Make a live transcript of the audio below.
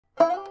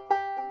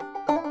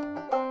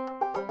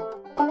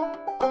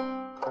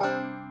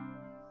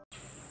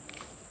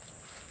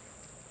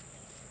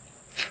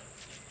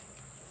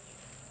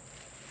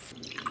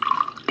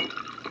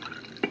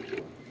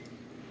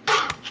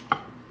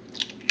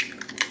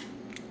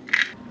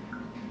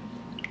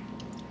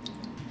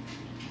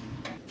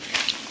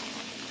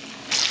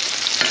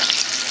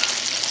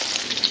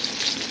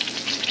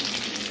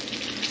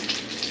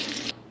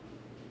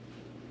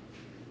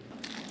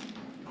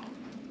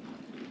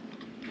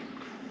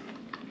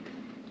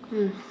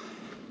I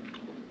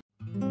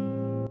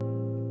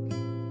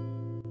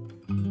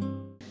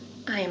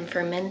am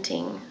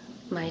fermenting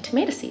my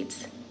tomato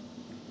seeds.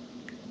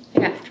 I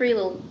got 3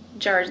 little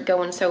jars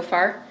going so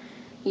far.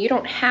 You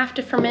don't have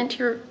to ferment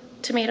your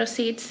tomato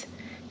seeds.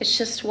 It's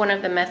just one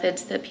of the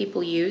methods that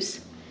people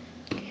use.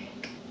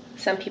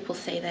 Some people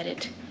say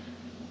that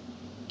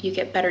you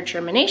get better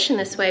germination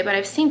this way, but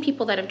I've seen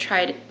people that have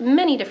tried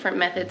many different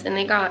methods and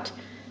they got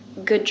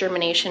good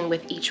germination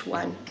with each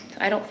one.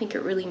 I don't think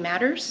it really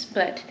matters,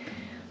 but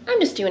I'm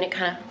just doing it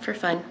kind of for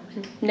fun.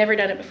 I've never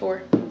done it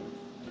before.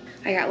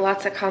 I got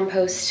lots of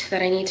compost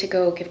that I need to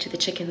go give to the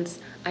chickens.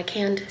 I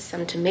canned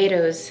some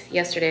tomatoes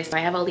yesterday, so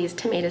I have all these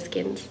tomato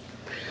skins.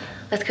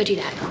 Let's go do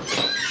that.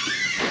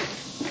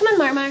 Come on,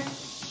 Marmar.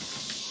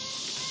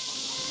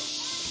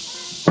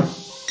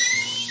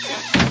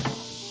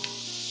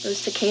 Those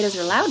cicadas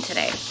are loud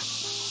today.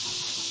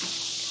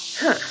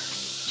 Huh.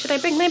 Should I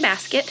bring my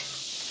basket?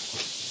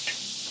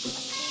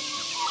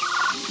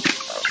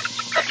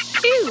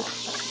 Ew.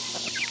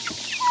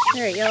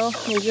 There you go.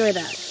 Enjoy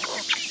that.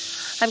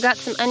 I've got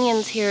some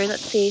onions here.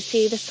 Let's see.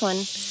 See this one?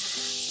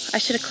 I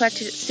should have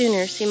collected it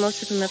sooner. See,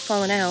 most of them have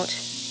fallen out.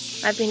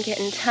 I've been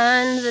getting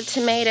tons of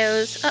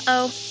tomatoes.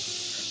 Uh-oh.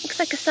 Looks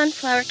like a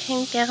sunflower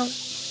came down.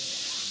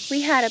 We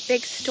had a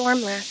big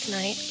storm last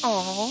night.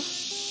 Aww.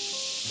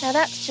 Now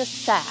that's just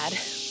sad. You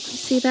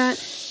see that?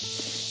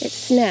 It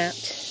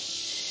snapped.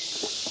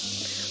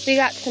 We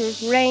got some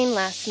rain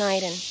last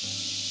night and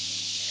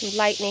some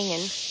lightning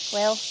and,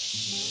 well,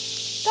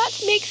 that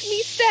makes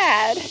me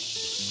sad.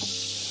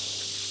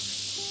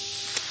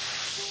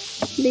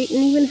 They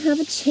didn't even have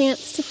a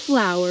chance to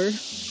flower.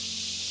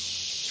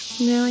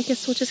 Now I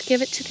guess we'll just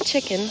give it to the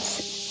chickens.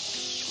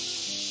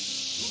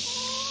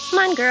 Come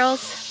on,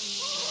 girls.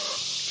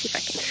 See if I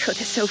can throw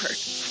this over.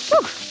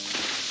 Whew.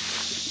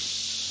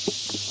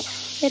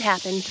 It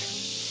happens.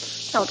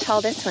 How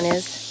tall this one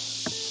is.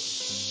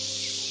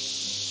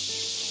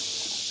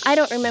 I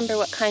don't remember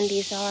what kind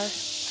these are.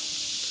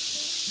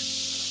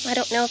 I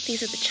don't know if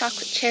these are the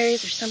chocolate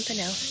cherries or something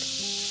else.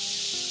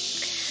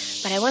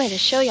 But I wanted to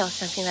show y'all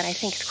something that I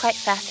think is quite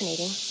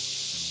fascinating.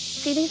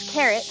 See these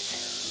carrots?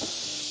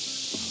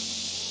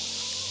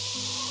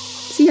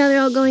 See how they're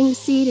all going to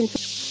seed and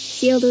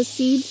see all those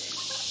seeds?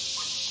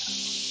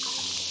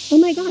 Oh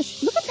my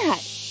gosh, look at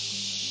that!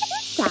 What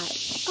is that?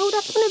 Oh,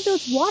 that's one of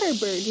those water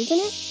birds, isn't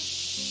it?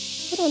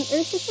 What on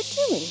earth is it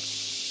doing?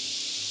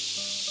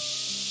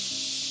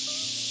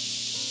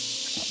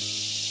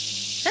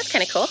 That's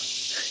kind of cool.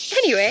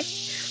 Anyway,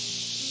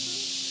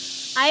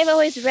 I've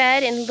always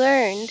read and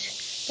learned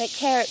that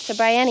carrots are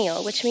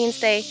biennial, which means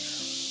they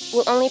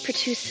will only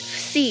produce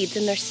seeds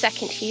in their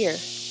 2nd year.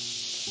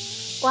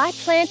 Well, I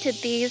planted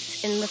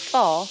these in the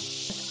fall.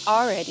 It's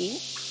already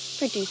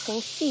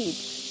producing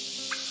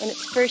seeds in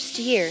its 1st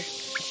year.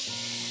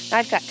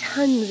 I've got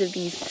tons of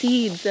these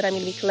seeds that I'm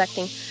going to be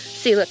collecting.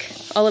 See, look,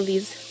 all of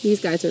these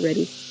guys are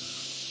ready.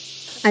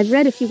 I've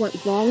read if you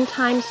want long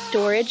time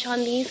storage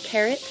on these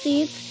carrot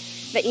seeds,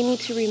 that you need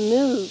to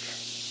remove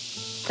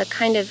the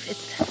kind of,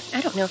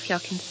 I don't know if y'all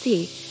can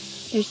see.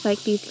 There's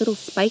like these little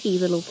spiky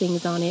little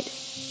things on it.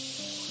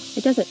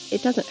 It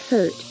doesn't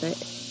hurt, but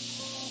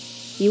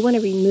you want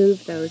to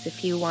remove those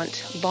if you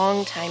want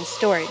long time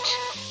storage.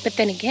 But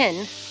then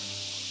again,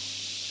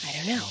 I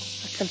don't know.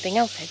 That's something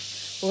else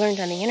I've learned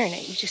on the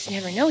internet. You just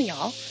never know,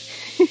 y'all.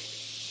 I'm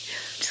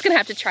just gonna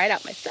have to try it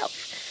out myself.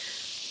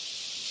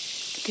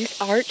 This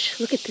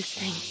arch, look at this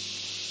thing.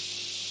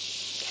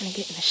 Kind of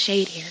get in the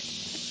shade here.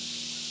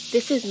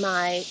 This is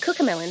my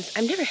cucamelons.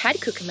 I've never had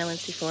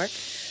cucamelons before,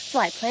 so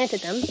I planted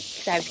them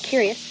because I was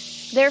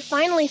curious. They're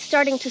finally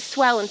starting to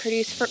swell and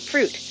produce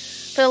fruit.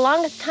 For the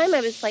longest time,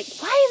 I was like,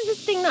 why is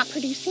this thing not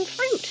producing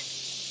fruit?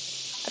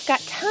 I've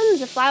got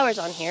tons of flowers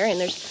on here, and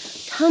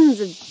there's tons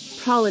of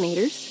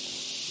pollinators.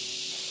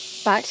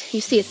 But you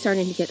see it's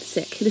starting to get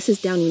sick. This is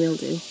downy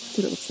mildew. That's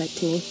what it looks like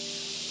to me.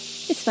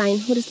 It's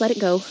fine. We'll just let it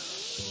go.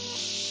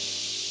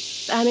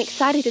 I'm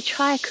excited to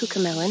try a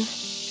cucamelon.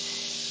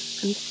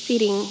 I'm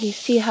seeding. You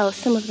see how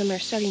some of them are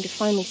starting to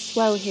finally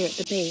swell here at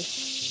the base.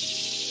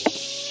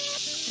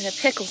 And the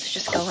pickles are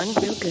just going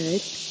real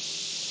good.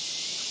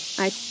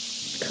 I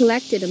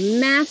collected a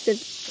massive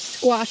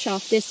squash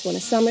off this one, a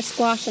summer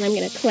squash, and I'm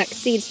going to collect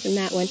seeds from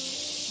that one.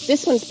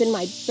 This one's been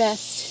my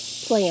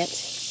best plant.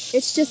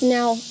 It's just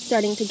now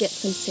starting to get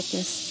some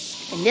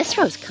sickness. And this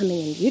row's coming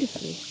in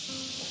beautifully.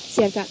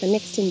 See, I've got the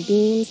mixed in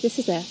beans. This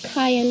is a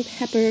cayenne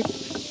pepper,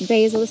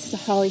 basil. This is a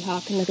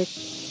hollyhock, another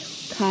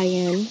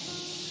cayenne.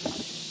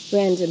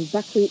 Random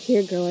buckwheat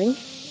here growing. I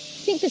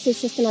think this is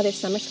just another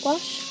summer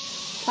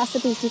squash,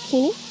 possibly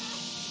zucchini.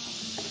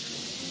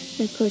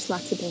 And of course,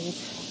 lots of beans.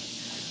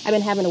 I've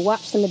been having to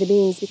watch some of the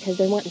beans because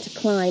they're wanting to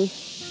climb.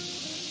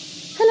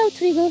 Hello,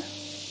 Trigo.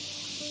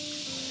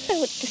 So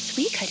this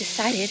week I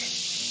decided,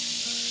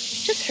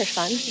 just for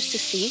fun, just to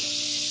see,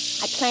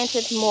 I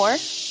planted more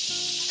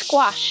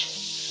squash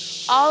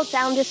all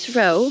down this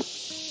row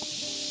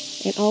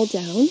and all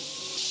down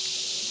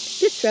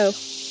this row.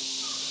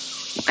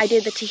 I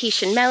did the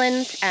Tahitian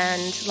melons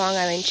and Long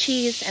Island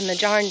cheese and the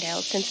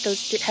Jarndale, since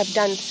those have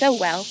done so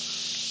well.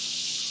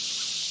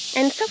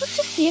 And so let's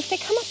just see if they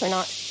come up or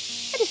not.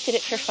 I just did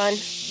it for fun,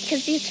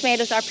 because these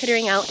tomatoes are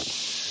petering out.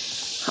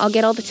 I'll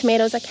get all the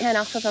tomatoes I can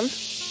off of them.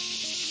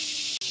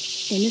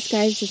 And this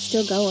guy's just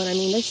still going. I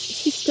mean,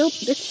 it's still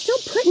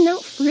putting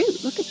out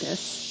fruit. Look at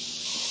this.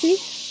 See?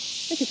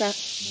 Look at that.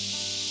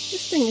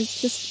 This thing is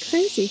just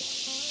crazy.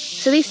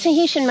 So these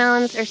Tahitian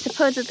melons are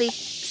supposedly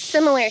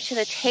similar to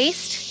the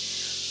taste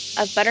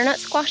of butternut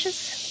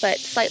squashes, but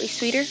slightly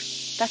sweeter.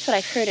 That's what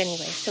I've heard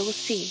anyway, so we'll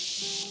see.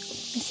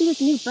 I see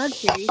this new bug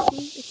here, you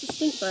see? It's a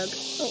stink bug.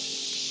 Oh.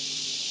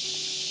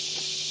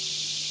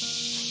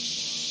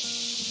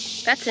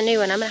 That's a new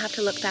one. I'm gonna have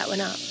to look that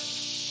one up.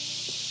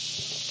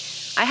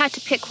 I had to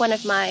pick one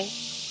of these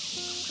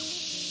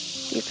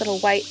little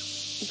white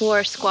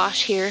boar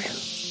squash here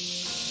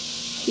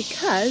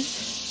because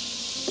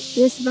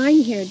this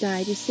vine here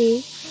died, you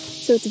see?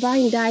 So its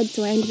vine died,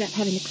 so I ended up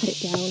having to cut it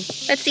down.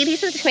 Let's see,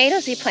 these are the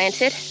tomatoes we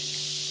planted.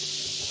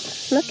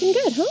 Looking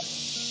good, huh?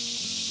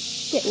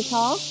 Getting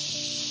tall.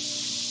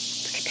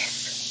 Look at this.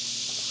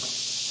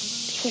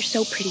 These are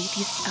so pretty,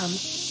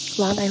 these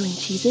Long Island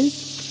cheeses.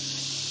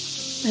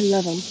 I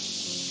love them.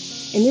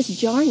 And this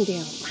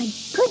Jarndale, my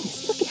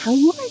goodness, look at how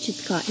large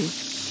it's gotten.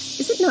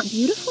 Is it not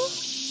beautiful?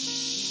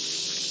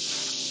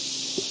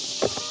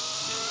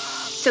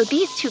 So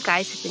these two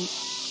guys have been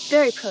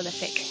very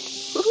prolific.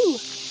 Woohoo!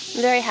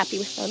 I'm very happy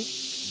with them.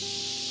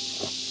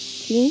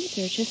 These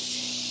are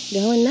just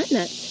going nuts.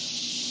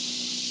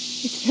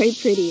 It's very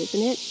pretty,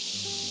 isn't it?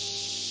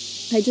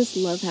 I just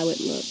love how it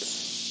looks.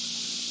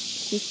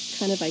 It's just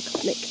kind of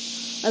iconic.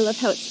 I love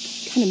how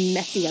it's kind of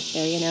messy up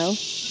there, you know?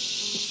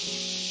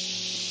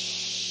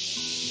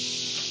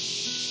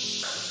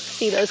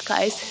 See those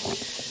guys?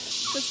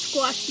 The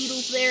squash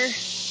beetles there.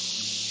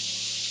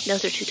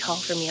 Those are too tall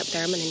for me up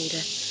there. I'm gonna need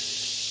to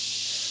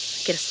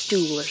get a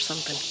stool or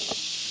something.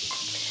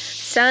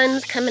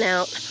 Sun's coming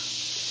out.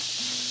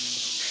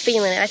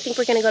 Feeling it. I think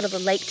we're gonna go to the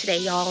lake today,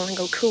 y'all, and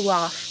go cool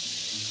off.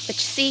 But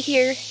you see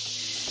here,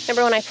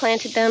 remember when I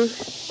planted them?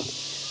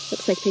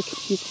 Looks like they could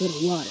use a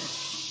little water.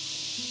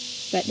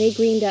 But they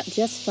greened up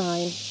just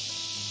fine.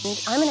 And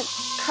I'm gonna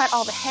cut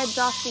all the heads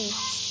off these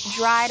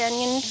dried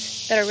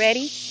onions that are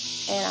ready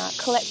and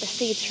collect the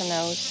seeds from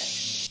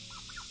those.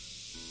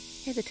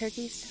 Here are the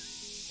turkeys.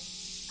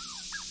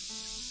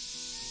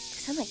 They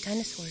sound like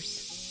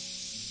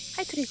dinosaurs.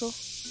 Hi, Trigo.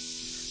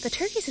 The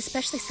turkeys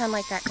especially sound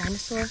like that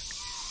dinosaur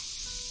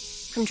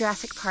from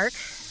Jurassic Park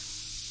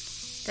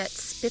that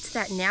spits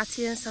that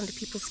nastiness onto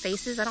people's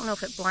faces. I don't know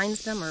if it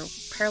blinds them or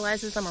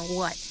paralyzes them or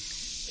what.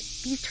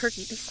 But these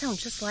turkeys, they sound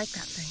just like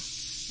that thing.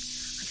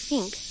 I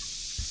think.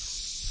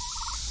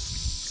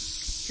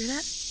 Hear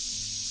that?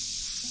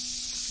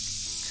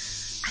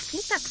 I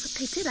think that's what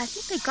they did. I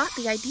think they got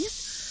the ideas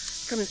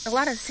from a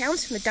lot of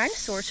sounds from the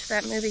dinosaurs for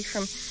that movie,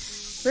 from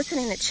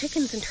listening to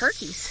chickens and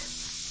turkeys.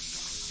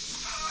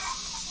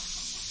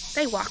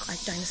 They walk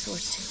like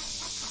dinosaurs too.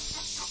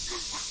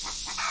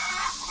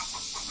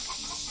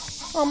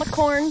 Oh, my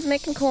corn's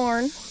making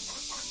corn.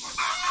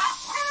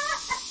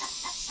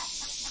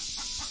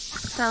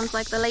 Sounds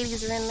like the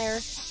ladies are in there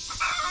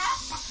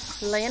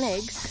laying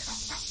eggs.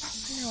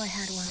 I know I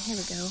had one. Here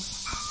we go.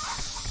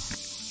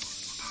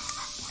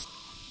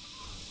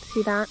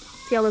 See that?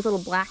 See all those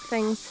little black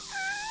things?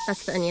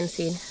 That's the onion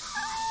seed.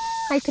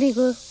 Hi,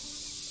 Trigo.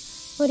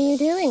 What are you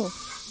doing?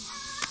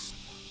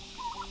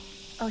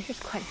 Oh,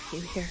 here's quite a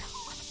few here.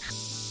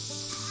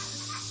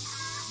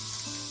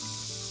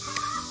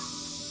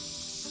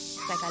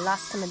 Looks like I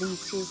lost some of these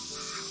too.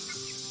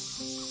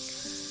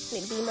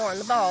 Need to be more on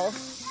the ball.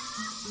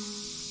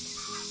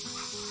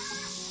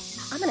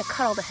 I'm gonna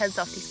cut all the heads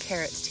off these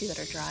carrots too that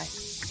are dry.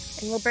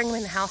 And we'll bring them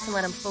in the house and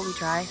let them fully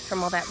dry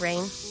from all that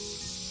rain.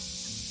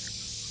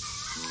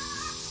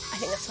 I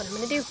think that's what I'm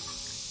gonna do.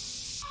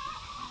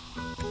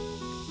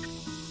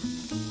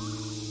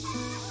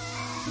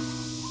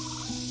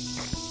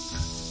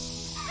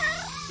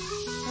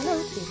 Hello,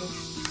 Susan.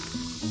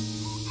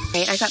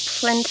 Right, I got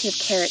plenty of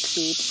carrot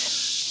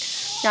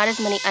seeds. Not as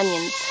many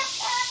onions.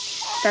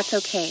 That's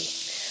okay.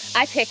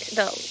 I picked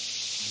the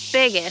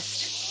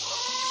biggest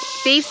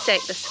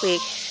beefsteak this week.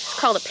 It's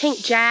called a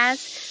pink jazz.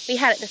 We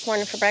had it this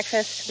morning for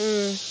breakfast.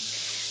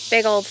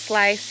 Big old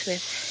slice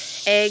with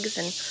eggs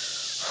and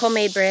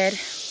homemade bread.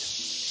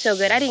 So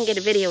good. I didn't get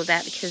a video of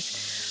that because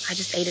I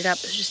just ate it up.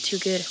 It was just too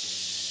good.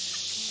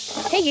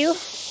 Hey, you.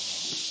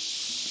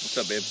 What's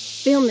up, babe?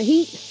 Feeling the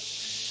heat?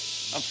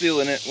 I'm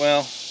feeling it.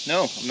 Well,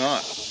 no, I'm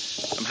not.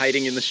 I'm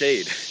hiding in the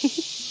shade.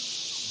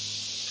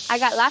 I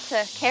got lots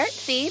of carrot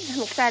seeds.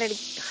 I'm excited to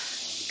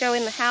go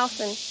in the house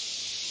and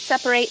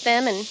separate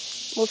them, and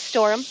we'll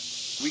store them.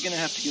 Are we going to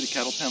have to get a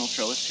cattle panel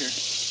trellis here?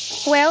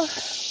 Well,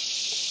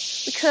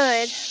 we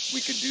could. We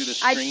could do the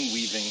string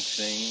weaving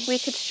thing. We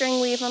could string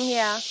weave them,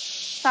 yeah.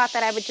 Thought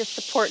that I would just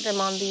support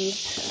them on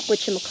these,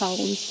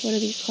 whatchamacallums. What are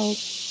these called?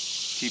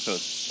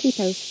 T-posts.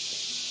 T-posts.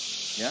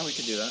 Yeah, we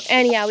could do that.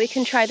 And yeah, we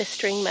can try the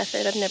string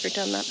method. I've never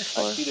done that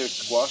before. I see there's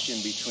squash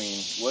in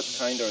between. What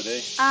kind are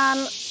they?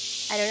 I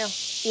don't know.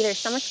 either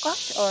summer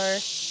squash or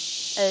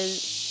a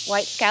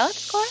white scallop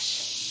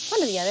squash.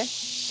 One or the other.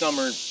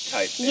 Summer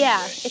type. Anyway.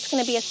 Yeah, it's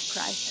going to be a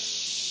surprise.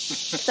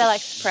 Because I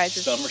like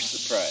surprises. Summer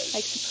surprise. I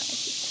like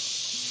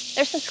surprises.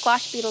 There's some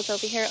squash beetles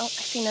over here. Oh, I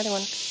see another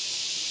one.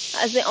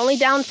 The only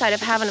downside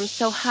of having them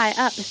so high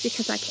up is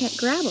because I can't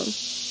grab them.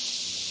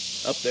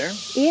 Up there?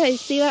 Yeah, you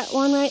see that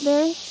one right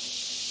there?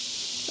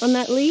 On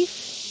that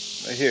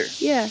leaf? Right here.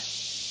 Yeah.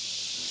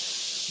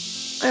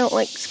 I don't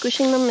like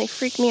squishing them. They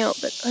freak me out,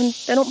 but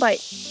they don't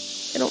bite.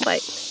 They don't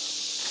bite.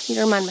 I need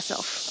to remind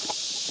myself.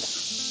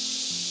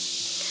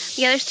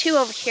 Yeah, there's two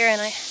over here,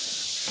 and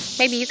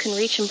maybe you can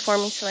reach them for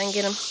me so I can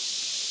get them.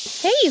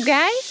 Hey, you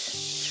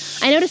guys!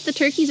 I noticed the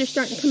turkeys are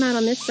starting to come out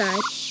on this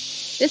side.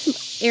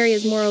 This area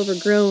is more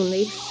overgrown.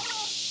 They've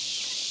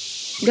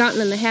gotten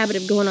in the habit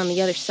of going on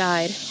the other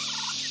side.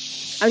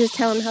 I was just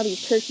telling them how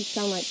these turkeys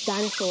sound like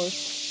dinosaurs.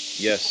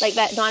 Yes. Like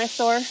that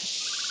dinosaur.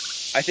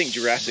 I think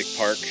Jurassic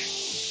Park,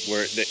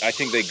 I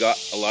think they got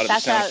a lot of the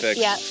sound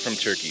effects from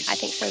turkeys. I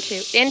think so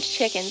too. And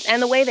chickens.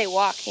 And the way they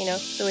walk, you know,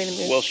 the way they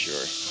move. Well,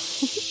 sure.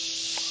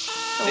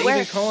 They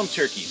even call them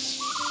turkeys.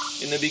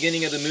 In the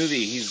beginning of the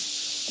movie,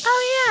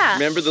 Oh, yeah.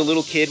 Remember the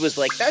little kid was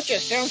like, that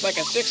just sounds like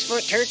a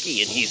 6-foot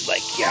turkey. And he's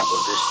like, yeah,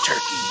 well, this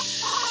turkey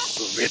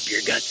will rip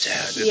your guts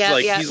out.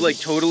 It's he's like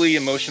totally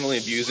emotionally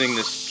abusing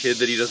this kid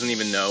that he doesn't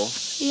even know.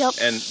 Yep.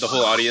 And the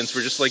whole audience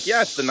were just like,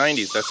 yeah, it's the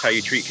 90s. That's how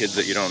you treat kids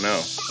that you don't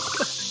know.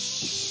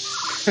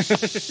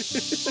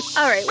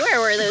 All right, where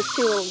were those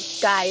two little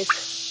guys?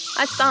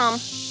 I saw them.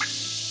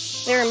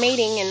 They were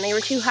mating and they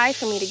were too high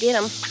for me to get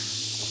them.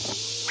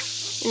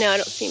 No, I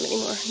don't see him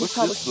anymore. What's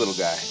this little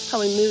guy?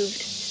 Probably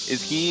moved.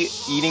 Is he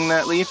eating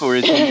that leaf, or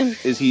is he eating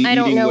whatever ate that leaf? I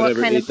don't know what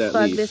kind of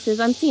bug this is.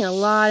 I'm seeing a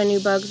lot of new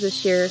bugs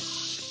this year.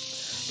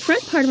 The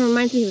front part of him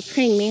reminds me of a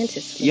praying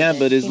mantis. Yeah,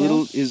 but it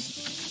looks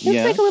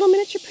like a little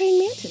miniature praying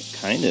mantis.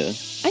 Kinda.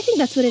 I think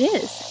that's what it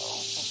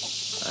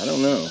is. I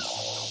don't know.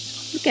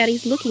 Look at it,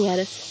 he's looking at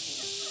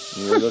us.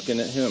 We're looking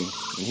at him,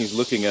 and he's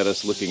looking at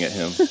us looking at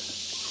him.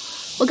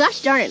 Well, gosh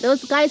darn it,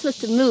 those guys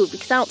must have moved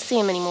because I don't see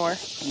them anymore.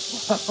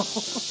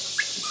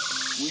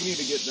 We need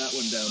to get that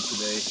one down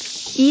today.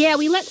 Yeah,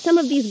 we let some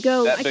of these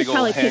go. That I big could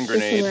probably old hand pick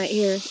grenade. this one right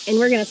here, and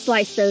we're gonna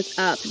slice those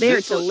up. They're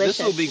delicious.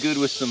 This will be good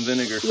with some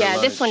vinegar for lunch.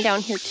 lunch. This one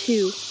down here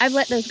too. I've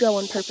let those go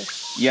on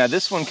purpose. Yeah,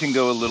 this one can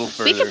go a little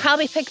further. We could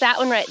probably pick that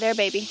one right there,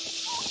 baby.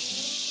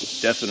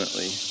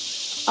 Definitely.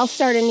 I'll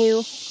start a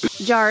new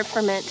jar of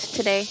ferment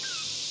today.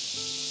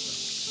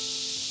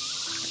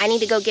 I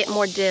need to go get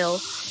more dill.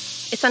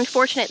 It's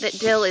unfortunate that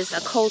dill is a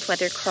cold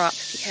weather crop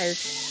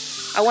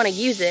because I want to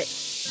use it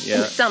in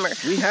the summer.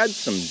 We had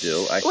some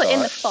dill, I thought.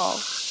 In the fall,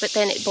 but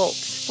then it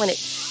bolts.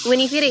 When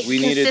you get it we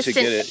needed to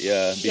get it,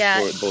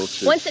 before it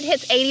bolted. Once it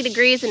hits 80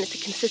 degrees and it's a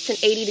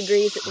consistent 80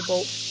 degrees, it will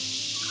bolt.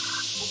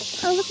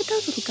 Oh, look at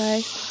those little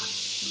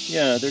guys.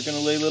 Yeah, they're going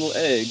to lay little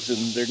eggs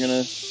and they're going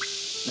to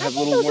have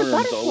little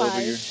worms all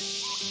over your...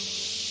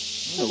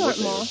 Those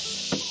aren't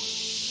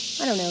moths.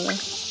 I don't know though.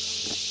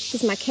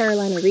 This is my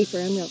Carolina Reaper.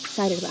 I'm real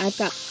excited about it. I've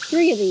got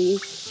 3 of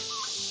these.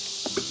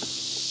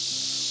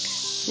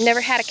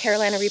 Never had a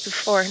Carolina Reaper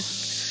before. I'm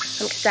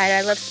excited.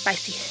 I love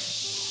spicy.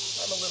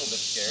 I'm a little bit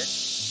scared.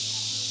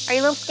 Are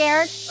you a little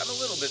scared? I'm a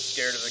little bit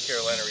scared of the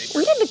Carolina Reaper.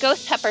 We did the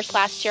ghost peppers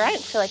last year. I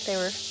didn't feel like they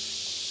were...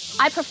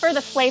 I prefer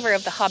the flavor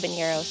of the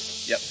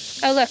habaneros. Yep.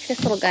 Oh, look,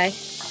 this little guy.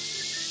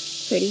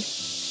 Pretty.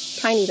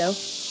 Tiny, though.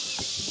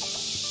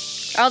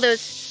 All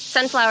those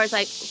sunflowers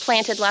I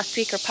planted last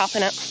week are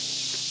popping up.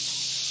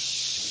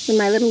 And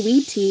my little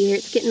weed tea here,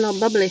 it's getting all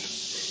bubbly.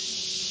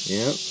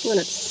 Yep. I'm going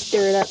to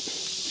stir it up.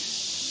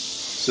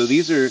 So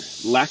these are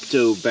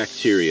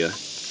lactobacteria,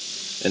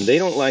 and they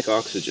don't like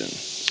oxygen.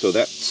 So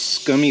that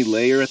scummy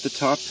layer at the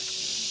top,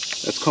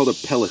 that's called a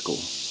pellicle.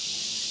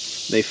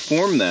 They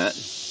form that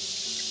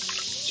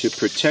to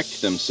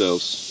protect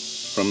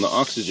themselves from the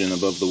oxygen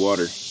above the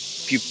water.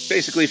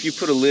 If you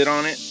put a lid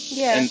on it,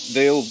 and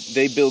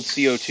they build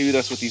CO2,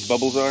 that's what these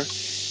bubbles are,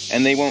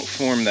 and they won't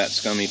form that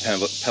scummy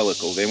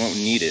pellicle. They won't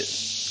need it.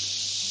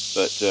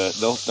 But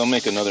they'll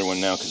make another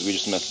one now because we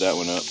just messed that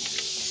one up.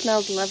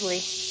 Smells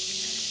lovely.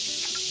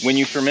 When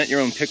you ferment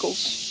your own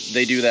pickles,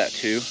 they do that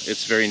too.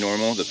 It's very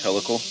normal, the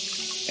pellicle,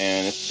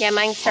 and it's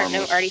mine's starting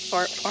to already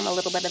form a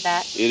little bit of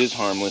that. It is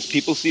harmless.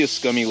 People see a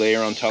scummy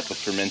layer on top of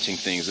fermenting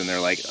things, and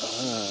they're like,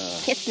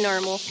 ugh. It's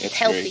normal. It's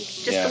healthy.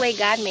 Great. Just the way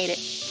God made it.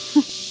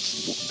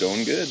 It's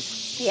going good.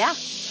 Yeah.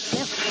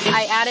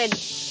 I added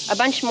a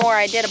bunch more.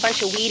 I did a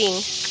bunch of weeding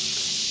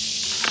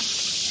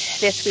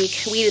this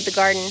week. Weeded the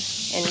garden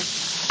and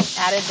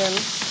added them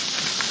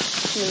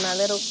to my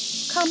little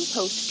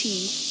compost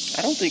tea.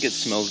 I don't think it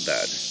smells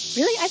bad.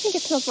 Really? I think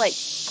it smells like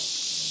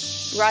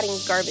rotting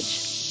garbage.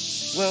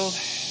 Well,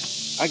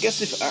 I guess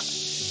if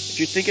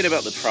you're thinking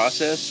about the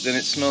process, then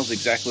it smells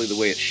exactly the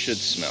way it should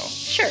smell.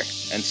 Sure.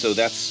 And so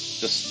that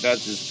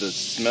is the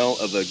smell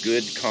of a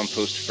good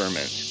compost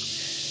ferment.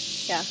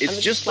 Yeah. It's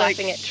just like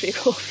laughing at Tree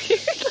over here.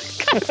 That's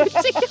kind of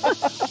ridiculous.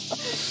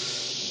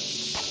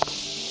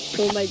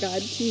 Oh my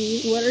God,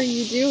 T, what are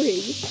you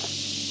doing?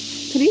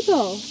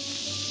 Trigo,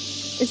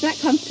 is that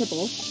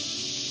comfortable?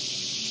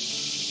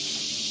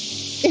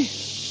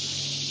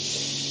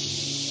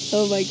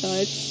 Oh my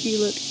gosh, you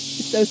look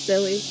so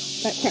silly.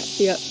 That cracks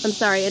you up. I'm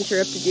sorry I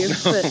interrupted you,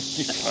 but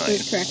You're fine. I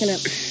was cracking up.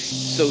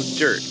 So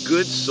dirt,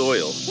 good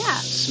soil, Yeah.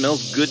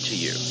 smells good to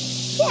you.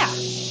 Yeah.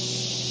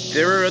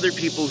 There are other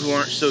people who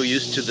aren't so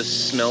used to the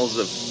smells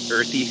of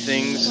earthy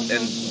things,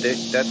 and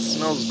that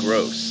smells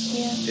gross.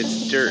 Yeah.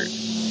 It's dirt.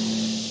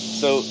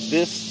 So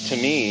this, to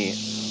me,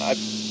 I've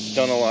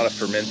done a lot of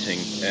fermenting,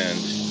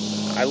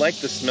 and I like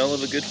the smell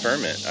of a good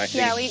ferment. I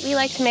think. Yeah, we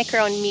like to make our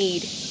own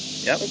mead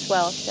Yep. as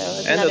well. So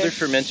it's And another... other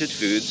fermented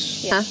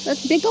foods. Yeah,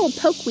 that's a big old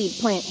pokeweed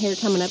plant here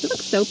coming up. It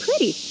looks so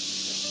pretty.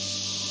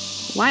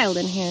 Wild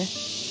in here.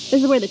 This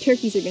is where the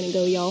turkeys are gonna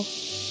go, y'all.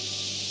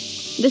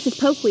 This is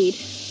pokeweed.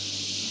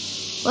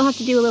 We'll have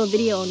to do a little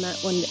video on that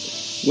one day.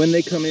 When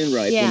they come in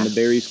ripe, Yeah. when the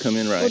berries come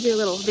in ripe. We'll do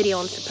a little video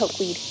on some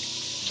pokeweed.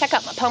 Check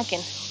out my pumpkin.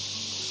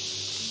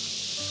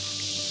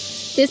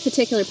 This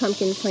particular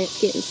pumpkin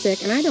plant's getting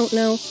sick, and I don't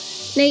know.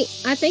 Nate,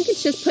 I think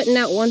it's just putting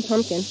out one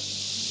pumpkin.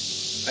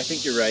 I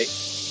think you're right.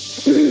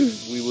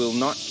 We will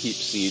not keep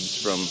seeds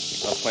from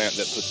a plant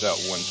that puts out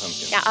one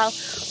pumpkin. Yeah,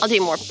 I'll do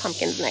more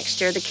pumpkins next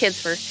year. The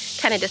kids were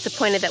kind of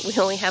disappointed that we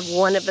only have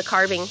one of the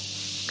carving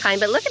kind,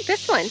 but look at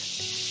this one.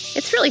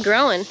 It's really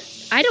growing.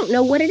 I don't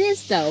know what it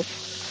is, though.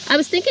 I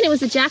was thinking it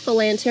was a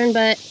jack-o'-lantern,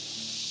 but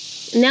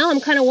now I'm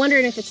kind of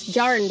wondering if it's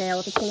Jardindale,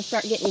 if it's going to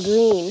start getting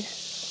green.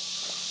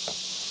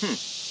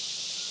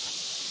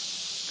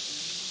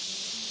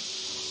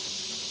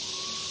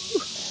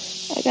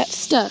 I got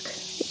stuck.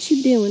 What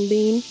you doing,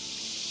 Bean?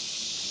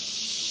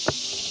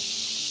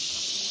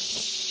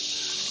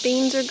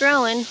 Beans are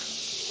growing.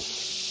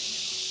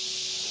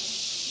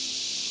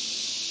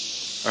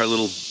 Our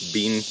little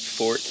bean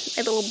fort.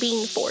 My little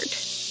bean fort.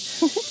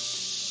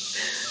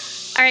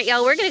 All right,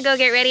 y'all, we're gonna go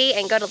get ready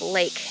and go to the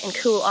lake and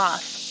cool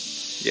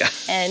off. Yeah.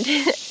 And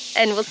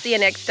we'll see you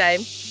next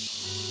time.